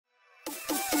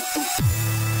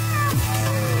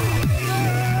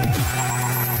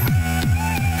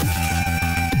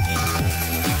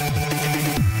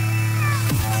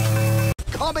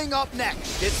Coming up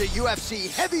next, it's a UFC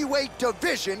heavyweight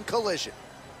division collision.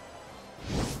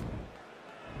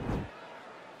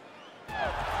 You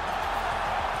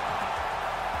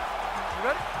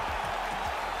ready?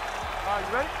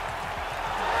 You ready?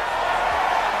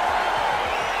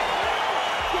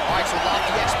 All right, so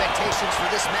lofty expectations for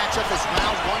this matchup as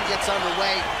round one gets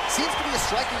underway. Seems to be a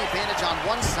striking advantage on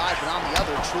one side, but on the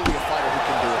other, truly a fighter who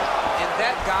can do it. And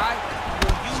that guy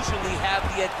will usually have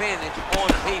the advantage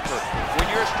on paper. When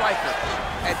you're a striker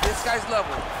at this guy's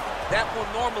level, that will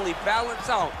normally balance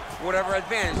out whatever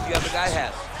advantage the other guy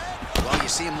has. Well, you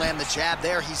see him land the jab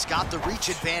there. He's got the reach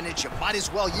advantage. You might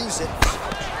as well use it.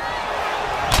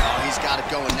 Oh, he's got it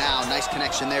going now. Nice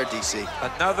connection there, DC.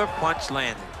 Another punch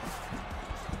landed.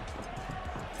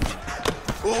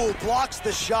 Ooh, blocks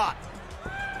the shot.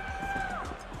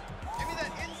 Give me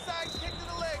that inside kick to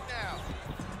the leg now.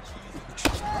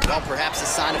 Well, perhaps a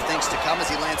sign of things to come as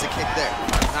he lands a kick there.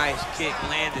 Nice kick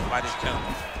landed by this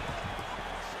gentleman.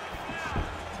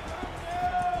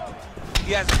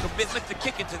 He has a commitment to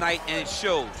kicking tonight, and it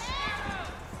shows.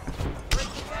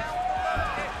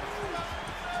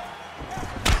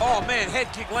 Oh, man,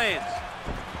 head kick lands.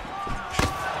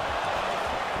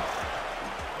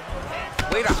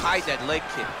 Way to hide that leg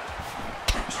kick.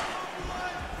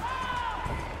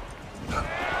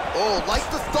 Oh, like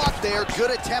the thought there.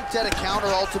 Good attempt at a counter.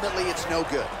 Ultimately, it's no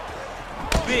good.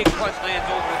 Big punch lands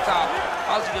over the top.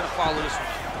 How's he going to follow this one?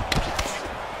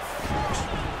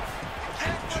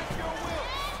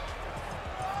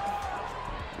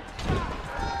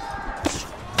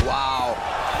 Wow.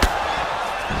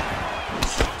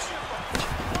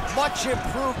 Much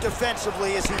improved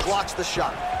defensively as he blocks the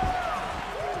shot.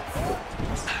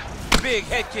 Big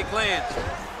head kick lands.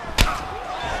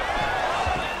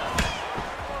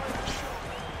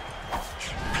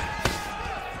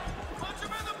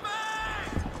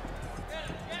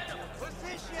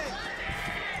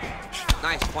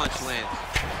 Nice punch lands.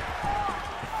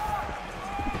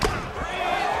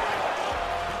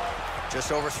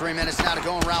 Just over 3 minutes now to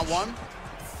go in round one.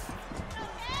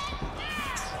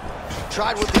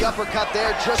 Tried with the uppercut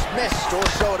there, just missed, or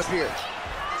so it appears.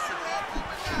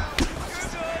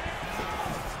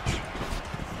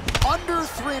 Under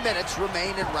 3 minutes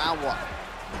remain in round one.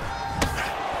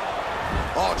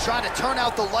 Oh, trying to turn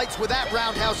out the lights with that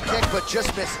roundhouse kick, but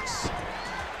just misses.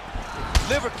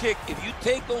 Liver kick, if you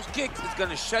take those kicks, it's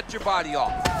gonna shut your body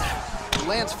off.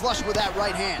 Lands flush with that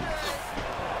right hand.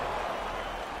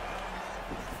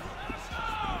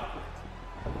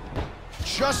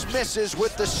 Just misses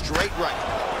with the straight right.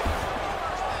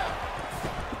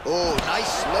 Oh, nice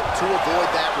slip to avoid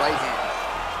that right hand.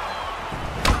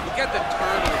 Look at the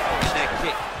turn in that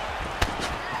kick.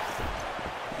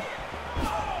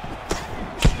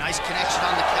 Nice connection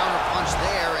on the counter punch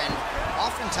there, and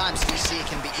oftentimes, DC, it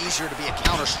can be easier to be a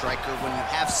counter striker when you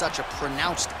have such a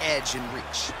pronounced edge in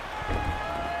reach.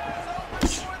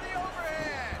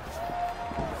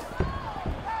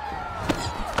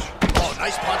 Oh,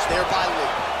 nice punch there by Lee.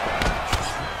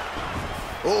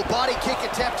 Oh, body kick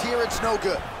attempt here, it's no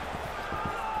good.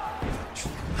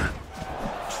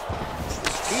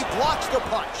 He blocks the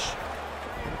punch.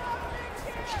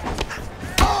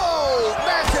 Oh,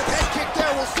 massive head kick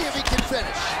there. We'll see if he can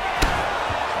finish.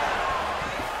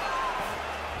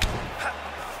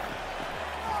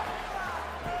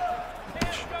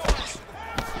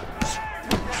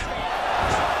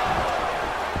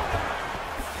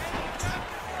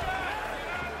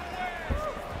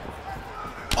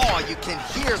 You can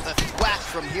hear the thwack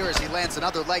from here as he lands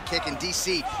another leg kick in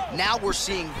DC. Now we're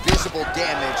seeing visible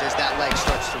damage as that leg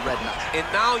starts to redden up. And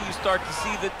now you start to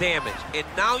see the damage. And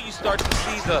now you start to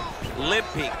see the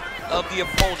limping of the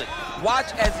opponent.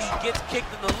 Watch as he gets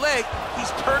kicked in the leg,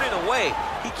 he's turning away.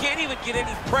 He can't even get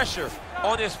any pressure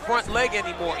on his front leg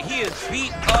anymore. He is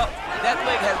beat up. That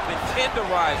leg has been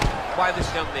tenderized by this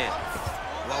young man.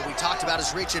 Well, we talked about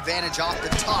his reach advantage off the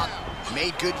top.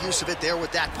 Made good use of it there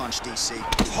with that punch, DC.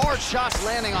 Hard shots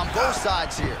landing on both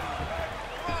sides here.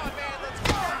 Come on, man, let's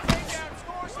go. Take down,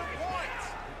 score some points.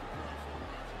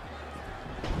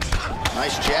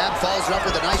 Nice jab, follows up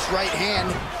with a nice right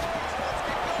hand.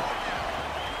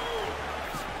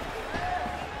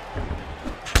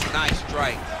 Nice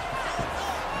strike.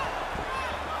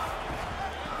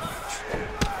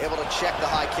 Able to check the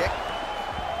high kick.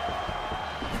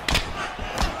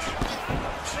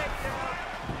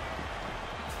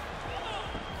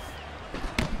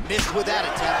 Missed with that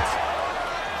attempt.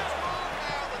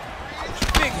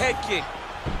 Big head kick.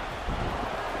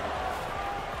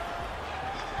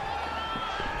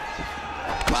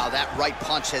 Wow, that right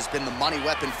punch has been the money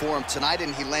weapon for him tonight,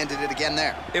 and he landed it again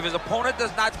there. If his opponent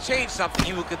does not change something,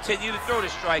 he will continue to throw the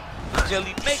strike until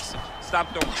he makes him stop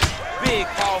throwing. Big,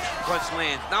 powerful punch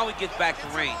lands. Now he gets back to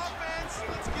range.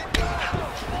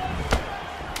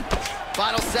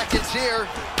 Final seconds here.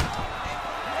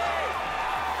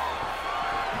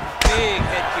 Big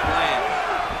head kick lands.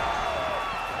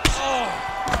 Oh.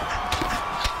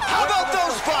 How about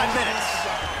those 5 minutes?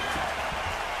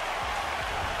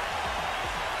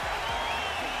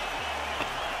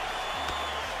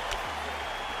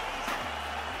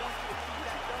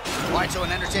 All right, so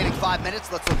an entertaining 5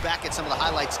 minutes. Let's look back at some of the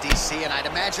highlights, DC, and I'd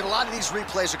imagine a lot of these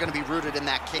replays are going to be rooted in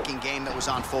that kicking game that was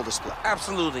on full display.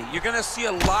 Absolutely. You're going to see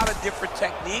a lot of different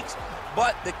techniques,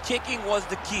 but the kicking was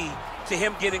the key to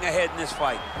him getting ahead in this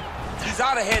fight. He's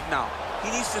out ahead now. He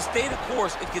needs to stay the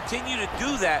course and continue to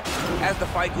do that as the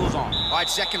fight goes on. All right,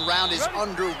 second round is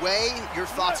underway. Your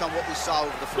thoughts on what we saw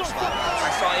over the first 5 minutes? I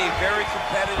saw a very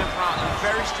competitive round, and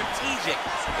very strategic.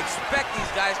 Expect these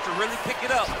guys to really pick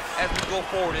it up as we go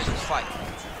forward in this fight.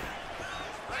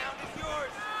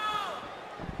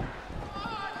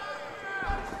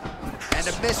 And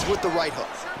a miss with the right hook.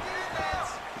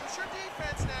 It's your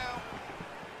defense now.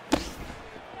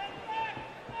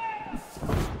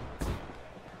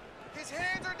 His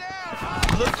hands are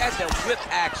down. Look at the whip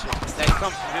action that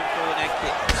comes from him throwing that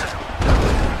kick.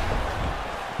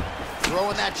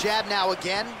 Throwing that jab now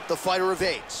again. The fighter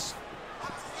evades.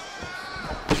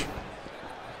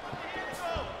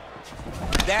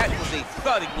 That was a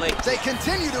thudding leg. They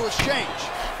continue to exchange.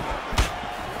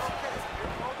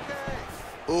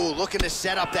 Ooh, looking to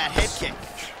set up that head kick.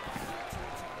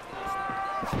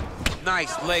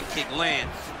 Nice leg kick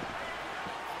lands.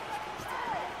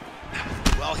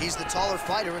 Well, he's the taller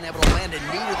fighter and able to land a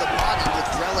knee to the body with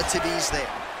relative ease there.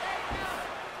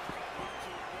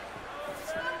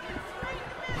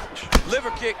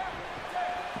 Liver kick.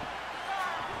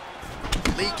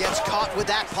 Lee gets caught with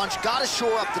that punch. Got to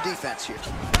shore up the defense here.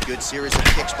 Good series of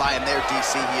kicks by him there,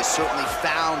 DC. He has certainly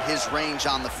found his range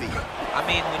on the feet. I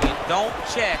mean, when you don't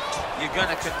check, you're going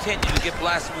to continue to get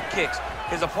blasted with kicks.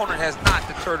 His opponent has not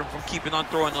deterred him from keeping on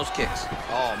throwing those kicks.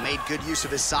 Oh, made good use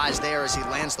of his size there as he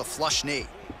lands the flush knee.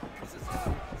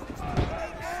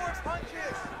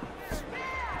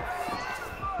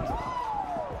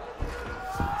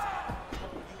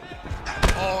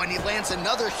 Oh, and he lands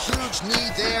another huge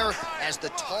knee there as the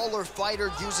taller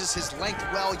fighter uses his length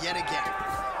well yet again.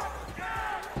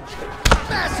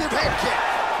 Massive head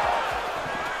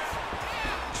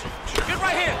kick. Good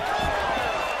right hand.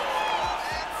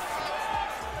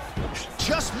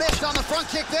 Just missed on the front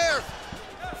kick there.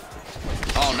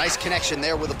 Oh, nice connection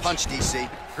there with a punch, DC.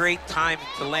 Great timing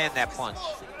to land that punch.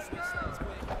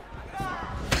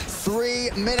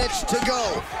 3 minutes to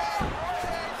go.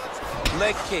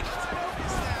 Leg kick.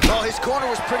 Well, his corner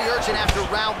was pretty urgent after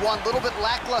round one. A little bit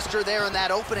lackluster there in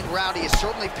that opening round. He has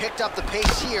certainly picked up the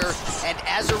pace here, and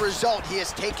as a result, he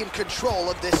has taken control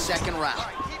of this second round.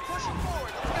 Keep pushing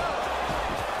forward. Let's go.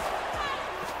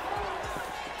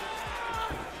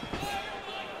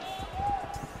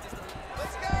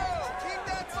 Let's go. Keep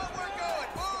that footwork going.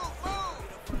 Move, move.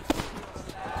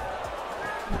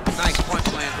 Nice punch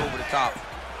lands over the top.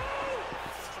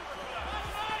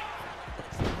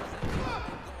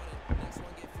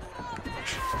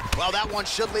 Well, that one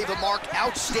should leave a mark.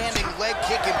 Outstanding leg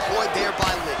kick employed there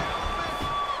by Lee.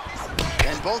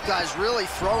 And both guys really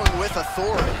throwing with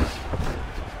authority.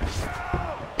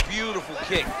 Beautiful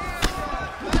kick.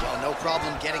 Well, no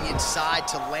problem getting inside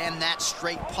to land that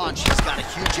straight punch. He's got a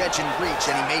huge edge and reach,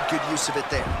 and he made good use of it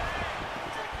there.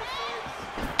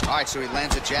 All right, so he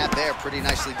lands a jab there. Pretty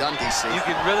nicely done, DC. You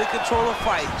can really control a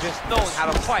fight just knowing how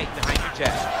to fight behind your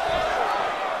jab.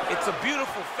 It's a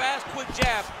beautiful, fast, quick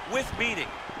jab with meaning.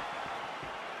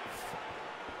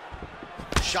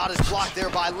 Shot is blocked there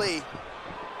by Lee.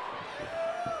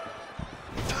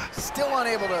 Still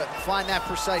unable to find that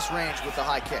precise range with the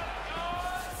high kick.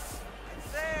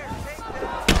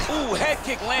 Ooh, head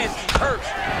kick lands, he's hurt.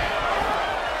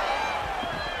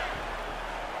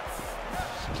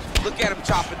 Look at him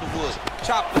chopping the wood.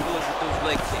 Chop the wood with those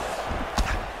leg kicks.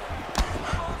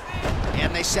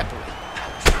 And they separate.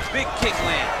 Big kick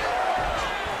lands.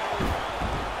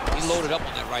 He loaded up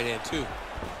on that right hand, too.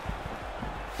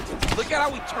 Look at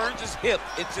how he turns his hip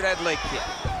into that leg kick.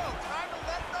 Time to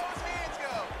let those hands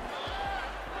go.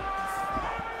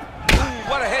 Ooh,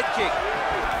 what a head kick.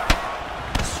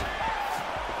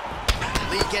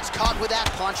 Lee gets caught with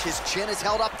that punch. His chin is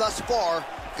held up thus far.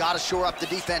 Got to shore up the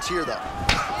defense here, though.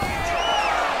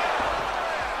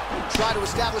 Try to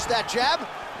establish that jab.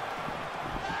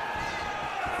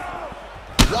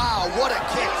 Wow, what a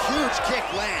kick. Huge kick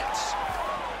lands.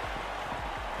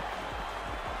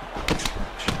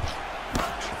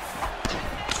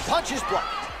 Punches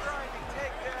blocked.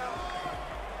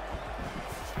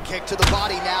 Kick to the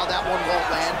body now, that one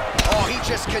won't land. Oh, he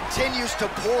just continues to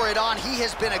pour it on. He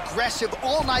has been aggressive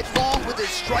all night long with his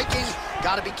striking.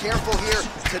 Got to be careful here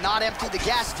to not empty the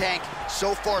gas tank.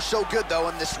 So far, so good, though,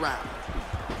 in this round.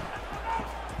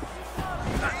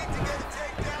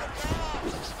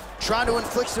 Trying to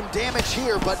inflict some damage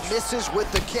here, but misses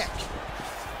with the kick.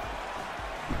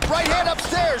 Right hand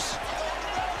upstairs.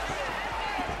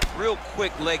 Real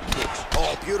quick leg kick.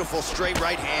 Oh, beautiful straight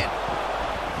right hand.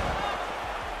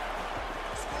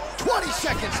 20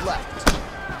 seconds left.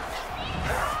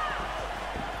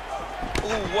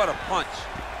 Ooh, what a punch.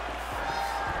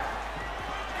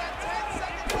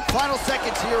 Final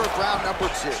seconds here of round number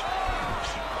 2.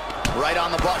 Right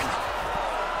on the button.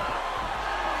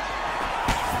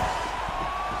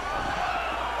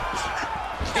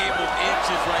 Came of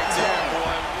inches right there,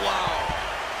 boy. Wow.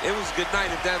 It was a good night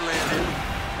if that landed.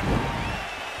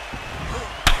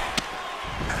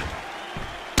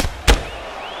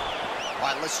 All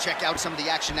right, let's check out some of the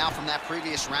action now from that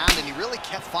previous round, and he really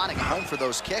kept finding a home for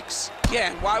those kicks.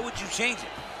 Yeah, and why would you change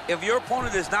it? If your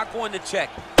opponent is not going to check,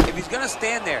 if he's going to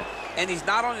stand there and he's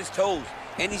not on his toes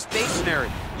and he's stationary,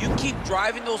 you keep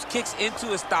driving those kicks into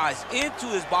his thighs, into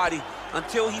his body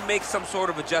until he makes some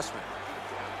sort of adjustment.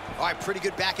 All right, pretty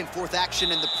good back and forth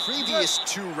action in the previous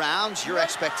 2 rounds. Your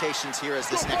expectations here as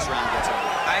this next round gets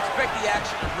underway? I expect the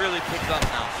action to really pick up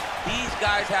now. These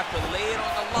guys have to lay it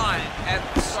on the line as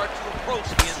we start to approach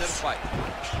the end of the fight.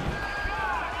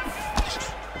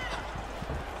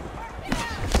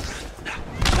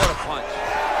 What a punch.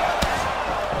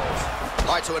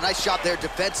 All right, so a nice shot there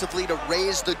defensively to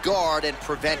raise the guard and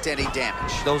prevent any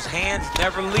damage. Those hands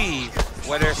never leave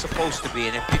where they're supposed to be,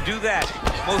 and if you do that,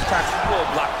 most times you will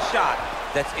block the shot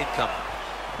that's incoming.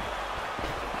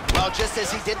 Well, just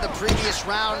as he did in the previous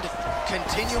round,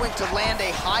 continuing to land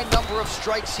a high number of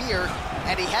strikes here,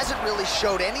 and he hasn't really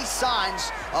showed any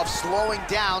signs of slowing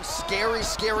down. Scary,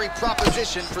 scary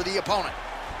proposition for the opponent.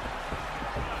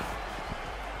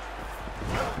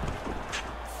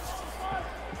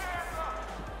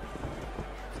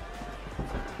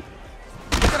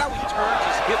 Look at how he turns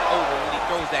his hip over when he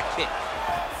throws that kick.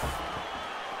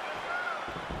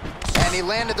 And he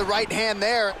landed the right hand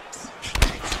there.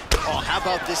 Oh, how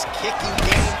about this kicking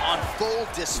game on full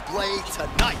display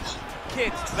tonight?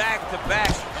 Kicks back to back,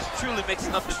 just truly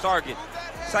mixing up the target.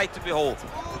 Sight to behold.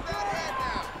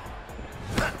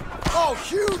 Oh,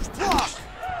 huge block!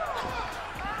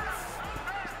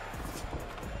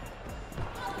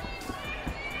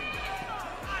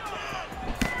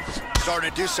 Starting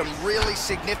to do some really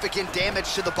significant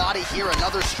damage to the body here.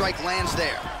 Another strike lands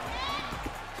there.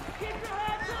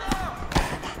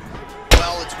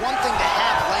 Well, it's one thing to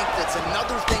have length, it's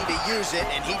another thing to use it,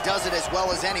 and he does it as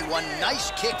well as anyone.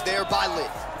 Nice kick there by Lee.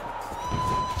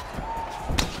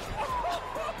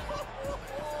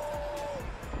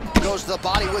 Goes to the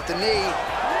body with the knee.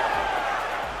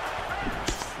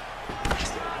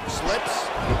 Slips.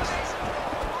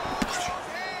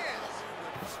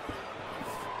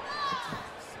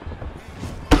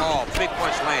 Oh, big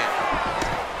punch land.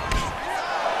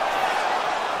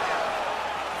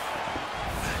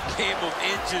 Game of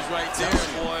inches right there,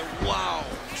 boy. Wow.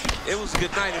 It was a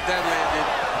good night if that landed.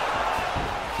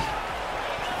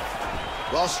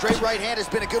 Well, straight right hand has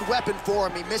been a good weapon for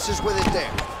him. He misses with it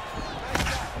there.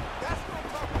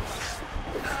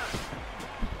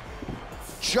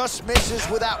 Just misses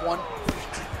with that one.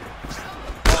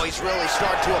 Oh, he's really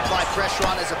starting to apply pressure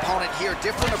on his opponent here.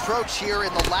 Different approach here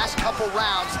in the last couple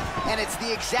rounds, and it's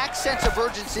the exact sense of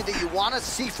urgency that you want to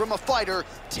see from a fighter.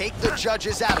 Take the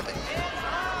judges out of it.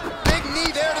 Big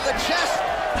knee there to the chest.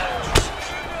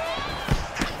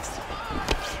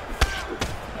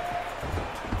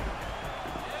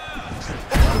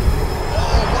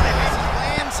 Oh, what a hit. He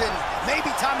lands, and maybe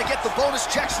time to get the bonus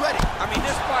checks ready. I mean,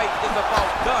 this fight is about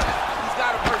done. He's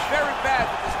got him hurt very bad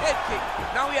with his head kick.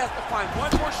 Now he has to find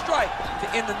one more strike to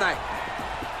end the night.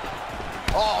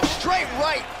 Oh, straight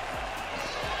right.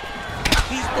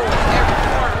 He's throwing every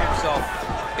part of himself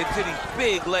into these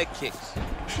big leg kicks.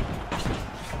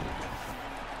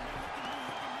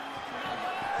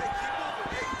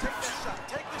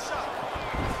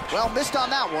 Well, missed on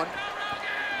that one.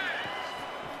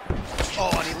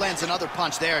 Oh, and he lands another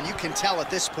punch there, and you can tell at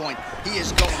this point he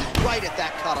is going right at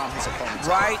that cut on his opponent.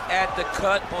 Right at the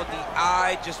cut on the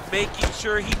eye, just making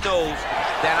sure he knows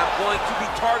that I'm going to be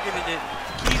targeting it.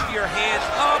 Keep your hands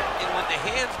up, and when the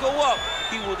hands go up,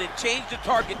 he will then change the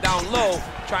target down low,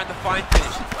 trying to find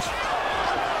finish.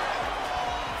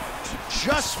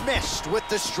 Just missed with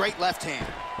the straight left hand.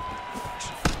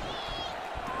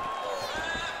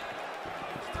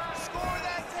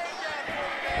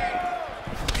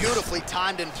 Beautifully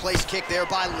timed and placed kick there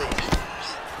by Lee.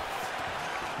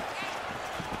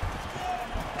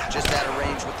 Just out of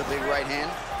range with the big right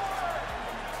hand.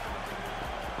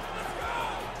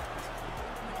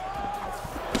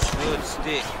 Good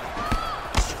stick.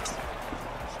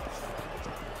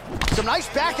 Some nice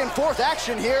back and forth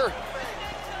action here.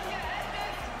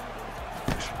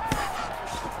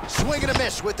 Swing and a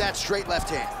miss with that straight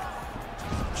left hand.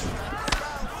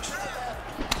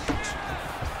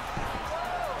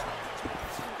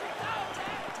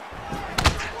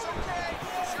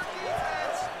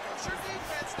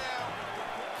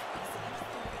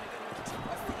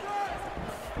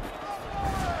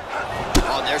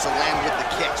 Oh, there's a land with the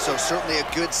kick, so certainly a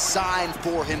good sign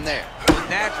for him there. When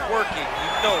that's working,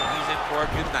 you know he's in for a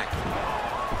good night.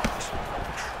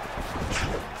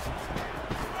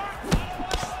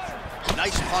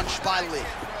 Nice punch by Lee.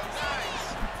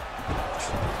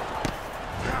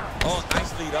 Oh,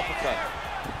 nice lead uppercut.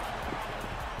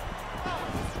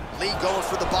 Lee going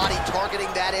for the body,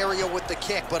 targeting that area with the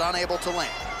kick, but unable to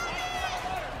land.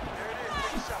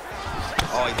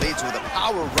 Oh, he leads with a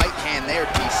power right hand there,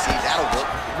 DC. That'll work.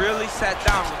 Really sat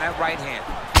down on that right hand.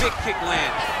 Big kick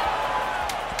land.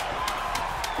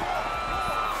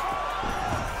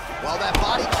 Well, that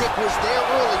body kick was there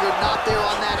earlier, not there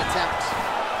on that attempt.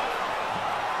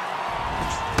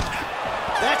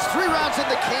 That's 3 rounds in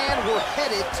the can. We're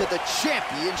headed to the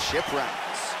championship rounds.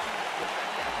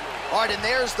 All right, and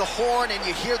there's the horn, and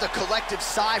you hear the collective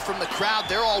sigh from the crowd.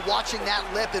 They're all watching that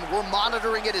lip, and we're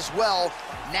monitoring it as well.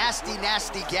 Nasty,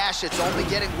 nasty gash. It's only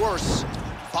getting worse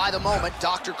by the moment.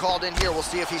 Doctor called in here. We'll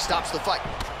see if he stops the fight.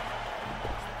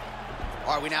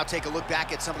 All right, we now take a look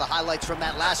back at some of the highlights from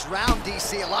that last round,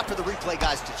 DC. A lot for the replay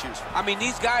guys to choose from. I mean,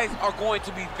 these guys are going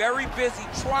to be very busy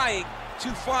trying to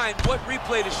find what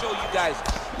replay to show you guys.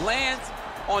 Lands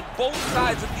on both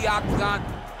sides of the octagon.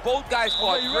 Both guys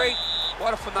fought great.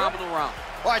 What a phenomenal round.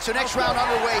 All right, so next round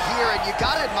underway here, and you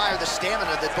gotta admire the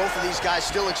stamina that both of these guys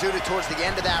still exuded towards the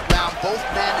end of that round. Both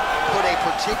men put a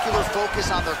particular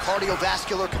focus on their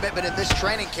cardiovascular commitment in this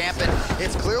training camp, and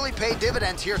it's clearly paid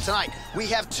dividends here tonight. We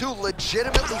have 2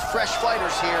 legitimately fresh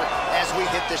fighters here as we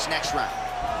hit this next round.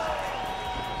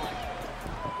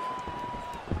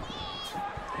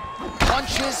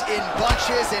 Punches in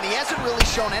bunches, and he hasn't really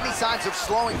shown any signs of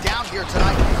slowing down here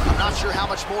tonight. I'm not sure how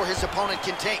much more his opponent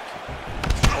can take.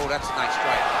 Oh, that's a nice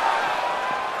strike.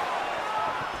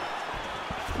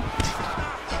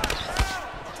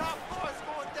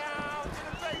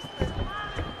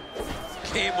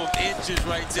 Game of inches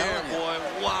right there, boy.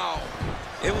 Wow.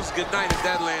 It was a good night if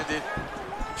that landed.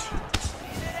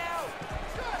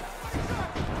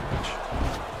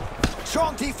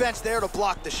 Strong defense there to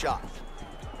block the shot.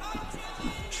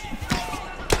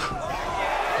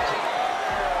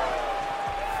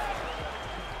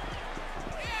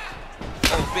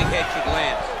 Oh, big head kick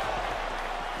lands.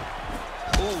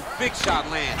 Ooh, big shot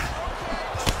lands.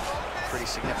 Pretty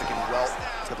significant welt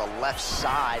to the left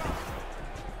side.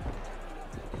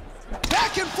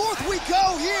 Back and forth we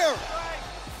go here.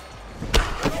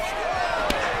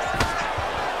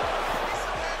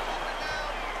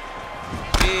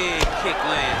 Big kick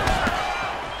lands.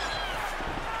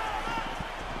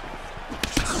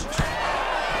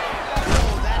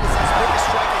 Oh, that is as big a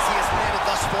strike as he has landed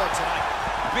thus far tonight.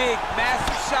 Big,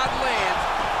 massive shot lands.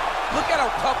 Look at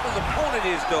how tough his opponent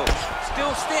is, though.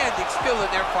 Still standing, still in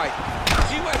their fight.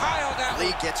 He went high on that.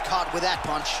 Lee gets caught with that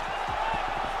punch.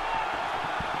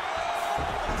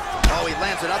 Oh, he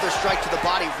lands another strike to the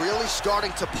body, really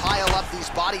starting to pile up these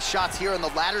body shots here in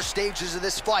the latter stages of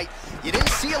this fight. You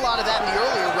didn't see a lot of that in the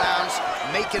earlier rounds,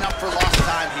 making up for lost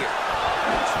time here.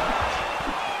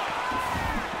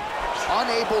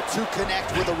 Unable to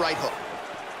connect with a right hook.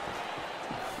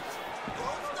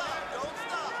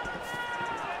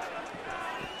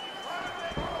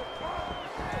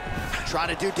 Trying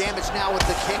to do damage now with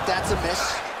the kick, that's a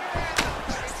miss.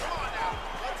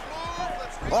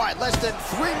 All right, less than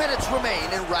 3 minutes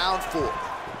remain in round 4.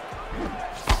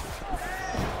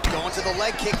 Going to the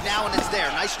leg kick now, and it's there.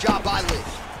 Nice job by Lee.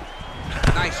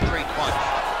 Nice straight punch.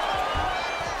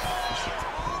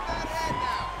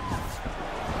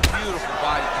 Beautiful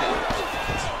body kick.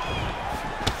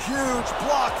 Huge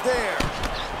block there.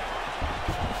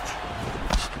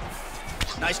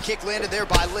 Nice kick landed there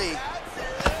by Lee.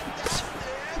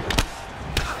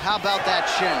 How about that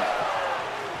shin?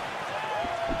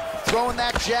 Throwing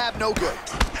that jab, no good.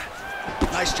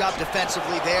 Nice job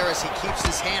defensively there as he keeps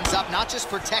his hands up, not just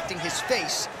protecting his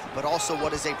face, but also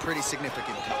what is a pretty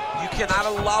significant cut. You cannot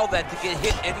allow that to get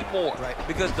hit anymore. Right.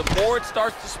 Because the more it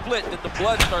starts to split, then the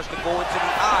blood starts to go into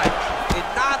the eye. It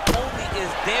not only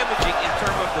is damaging in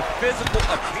terms of the physical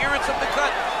appearance of the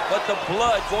cut, but the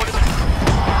blood going to the...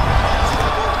 He's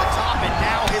going to go to the top, and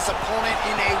now his opponent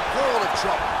in a world of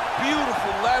trouble.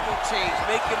 Beautiful level change,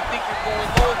 make him think you're going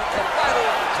low and come right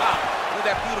over the top with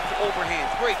that beautiful overhand.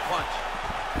 Great punch.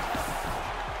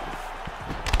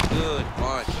 Good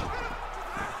punch.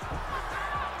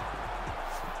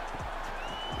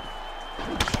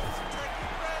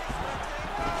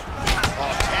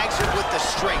 Oh, tags him with the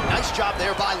straight. Nice job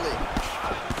there by Lee.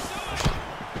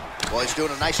 Well, he's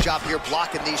doing a nice job here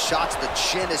blocking these shots. The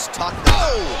chin is tucked.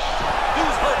 Oh!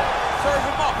 Dude's hurt. Serve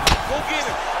him up. Go get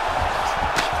him.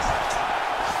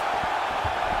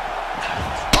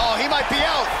 Oh, he might be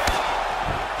out.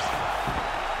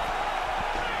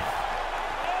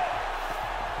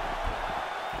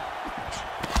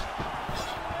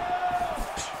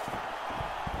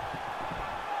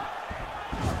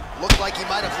 Looked like he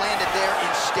might have landed there.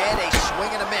 Instead, a swing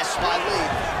and a miss by Lee.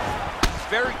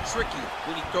 Very tricky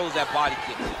when he throws that body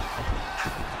kick.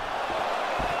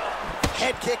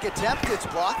 Head kick attempt, it's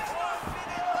blocked.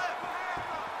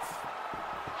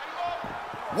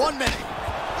 1 minute.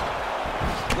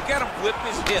 Look at him whip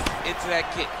his hip into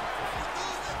that kick.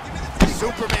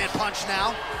 Superman punch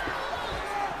now.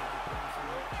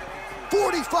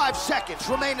 45 seconds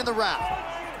remain in the round.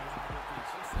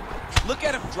 Look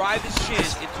at him drive his shin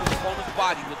into his opponent's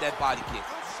body with that body kick.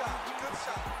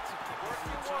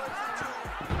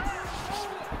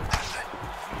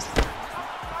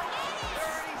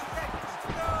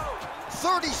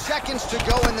 .30 seconds to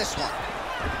go in this one.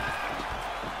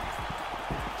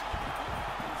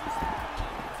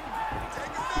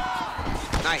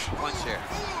 Nice punch there.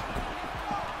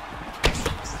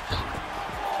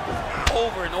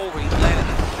 Over and over, he's landing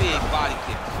these big body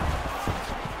kicks.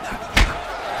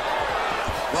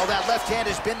 Well, that left hand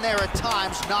has been there at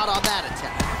times, not on that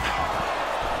attempt.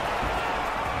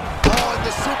 Oh, and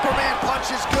the Superman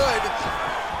punch is good.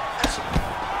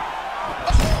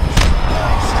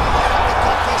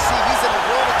 He's in a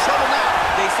world of trouble now.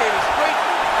 They say the straight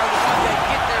are the ones that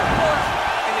get there first,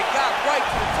 and it got right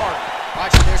to the target.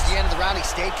 Watch, there's the end of the round. He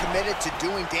stayed committed to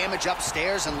doing damage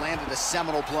upstairs and landed a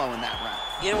seminal blow in that round.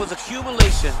 It was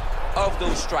accumulation of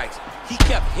those strikes. He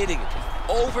kept hitting it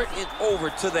over and over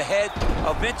to the head.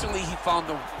 Eventually, he found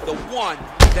the one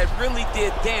that really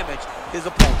did damage his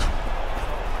opponent.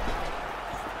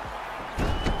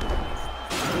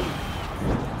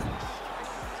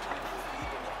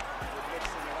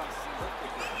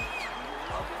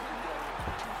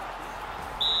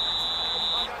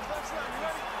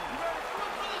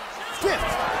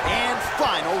 Fifth and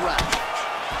final round.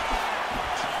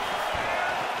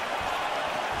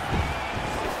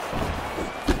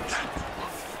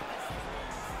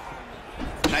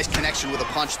 Nice connection with a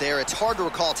punch there. It's hard to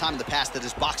recall a time in the past that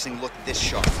his boxing looked this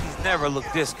sharp. He's never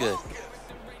looked this good.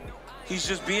 He's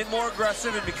just being more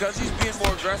aggressive, and because he's being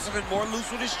more aggressive and more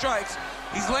loose with his strikes,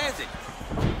 he's landing.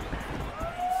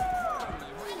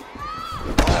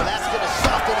 Oh, that's going to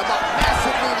soften him up.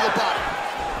 Massive knee to the body.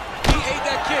 He ate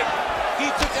that kick. He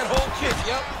took that whole kick,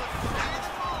 yep.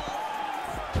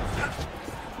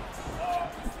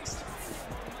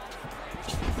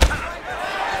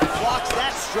 Blocks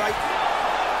that strike.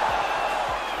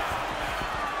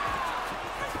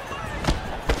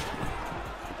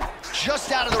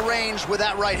 Just out of the range with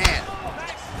that right hand.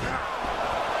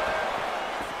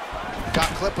 Got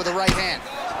clipped with the right hand.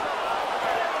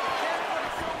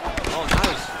 Oh,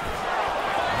 nice.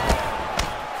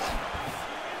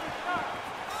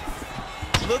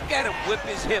 Look at him whip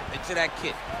his hip into that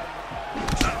kick.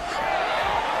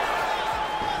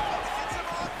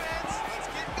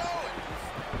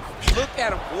 Look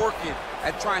at him working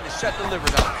at trying to shut the liver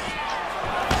down.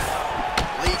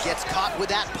 Lee gets caught with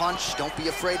that punch. Don't be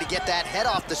afraid to get that head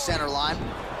off the center line.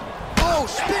 Oh,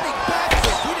 spinning back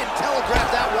kick. He didn't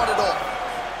telegraph that one at all.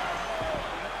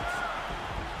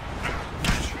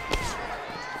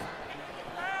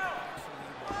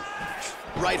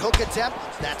 Right hook attempt.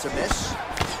 That's a miss.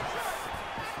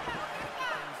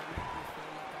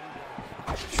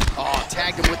 Oh,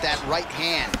 tagged him with that right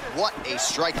hand. What a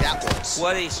strike that was.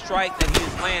 What a strike that he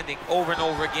is landing over and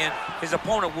over again. His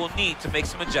opponent will need to make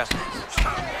some adjustments.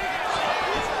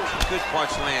 Good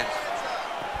punch lands.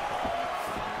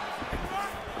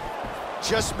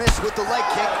 Just missed with the leg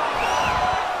kick.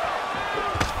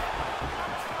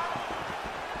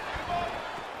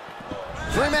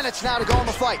 Three minutes now to go in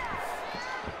the fight.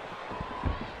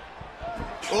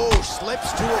 Oh,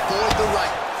 slips to avoid the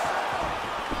right.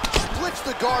 Splits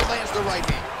the guard, lands the right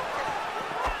hand.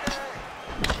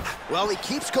 Well, he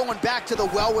keeps going back to the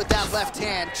well with that left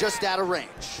hand, just out of range.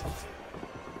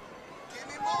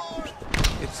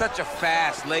 It's such a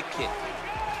fast leg kick.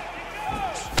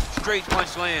 Straight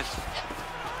punch lands.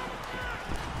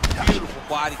 Beautiful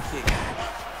body kick.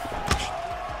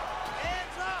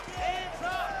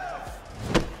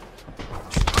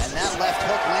 And that left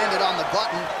hook landed on the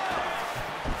button.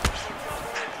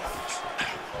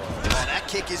 Oh, that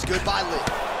kick is good by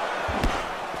Lee.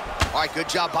 All right, good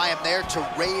job by him there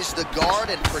to raise the guard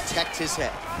and protect his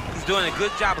head. He's doing a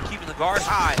good job of keeping the guard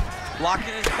high,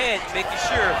 blocking his head, making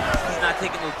sure he's not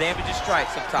taking those damaging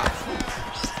strikes up top.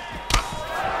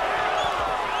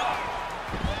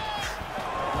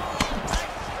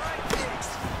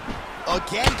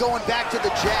 Again, going back to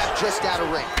the jab, just out of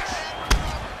range.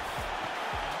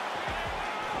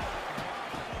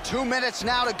 2 minutes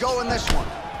now to go in this one.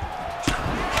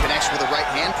 Connects with a right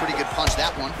hand, pretty good punch,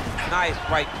 that one. Nice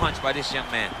right punch by this young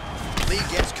man. Lee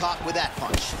gets caught with that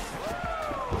punch.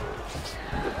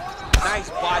 Nice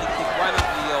body kick right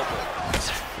under the elbow.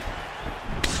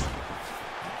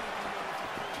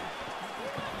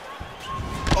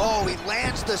 Oh, he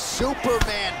lands the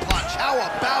Superman punch. How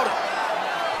about it?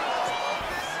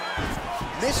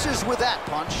 Misses with that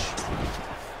punch.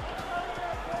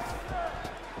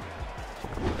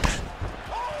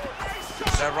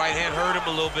 That right hand hurt him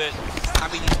a little bit. I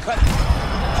mean, he's cutting.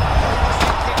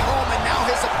 Kick home, and now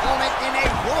his opponent in a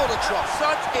world of trouble.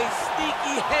 Such a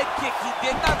sneaky head kick. He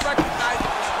did not recognize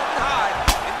it was coming high,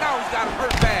 and now he's got him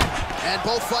hurt bad. And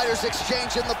both fighters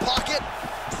exchange in the pocket.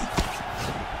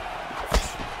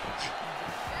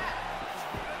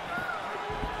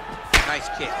 Nice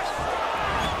kick.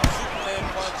 Superman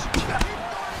punch.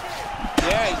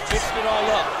 Yeah, he mixed it all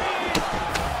up.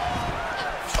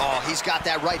 Oh, he's got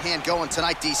that right hand going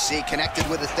tonight, DC. Connected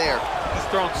with it there. He's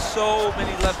thrown so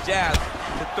many left jabs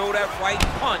to throw that right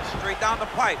punch straight down the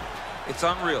pipe. It's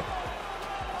unreal.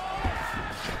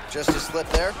 Just a slip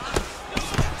there.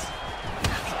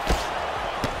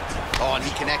 Oh, and he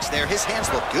connects there. His hands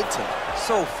look good tonight.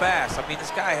 So fast. I mean,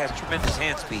 this guy has tremendous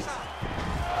hand speed.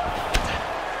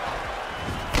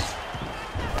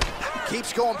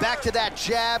 Keeps going back to that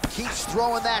jab, keeps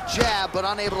throwing that jab, but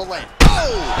unable to land.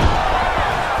 Oh!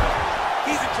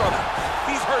 He's in trouble.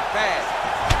 He's hurt bad.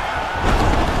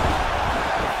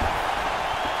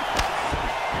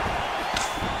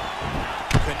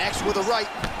 Connects with a right.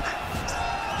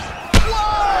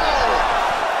 Whoa!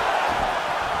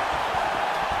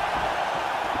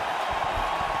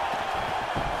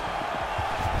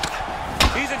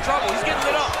 He's in trouble. He's getting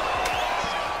lit up.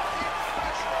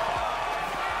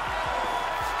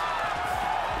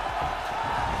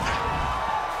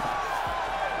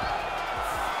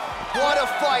 What a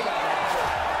fight.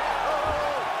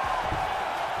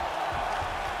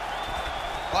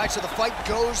 All right, so the fight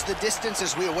goes the distance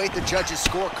as we await the judges'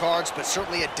 scorecards, but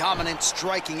certainly a dominant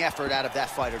striking effort out of that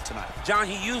fighter tonight. John,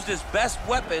 he used his best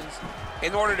weapons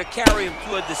in order to carry him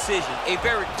to a decision. A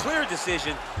very clear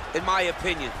decision, in my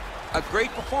opinion. A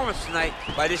great performance tonight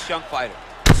by this young fighter.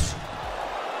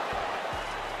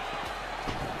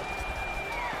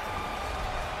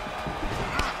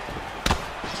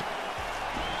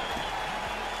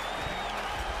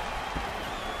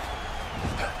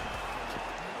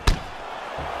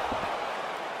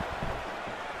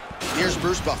 Here's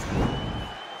Bruce Buffer.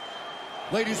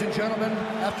 Ladies and gentlemen,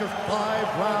 after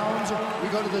 5 rounds, we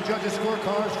go to the judges'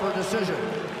 scorecards for a decision.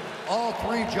 All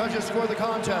 3 judges score the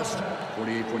contest,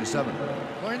 48-47.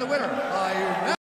 Declaring the winner by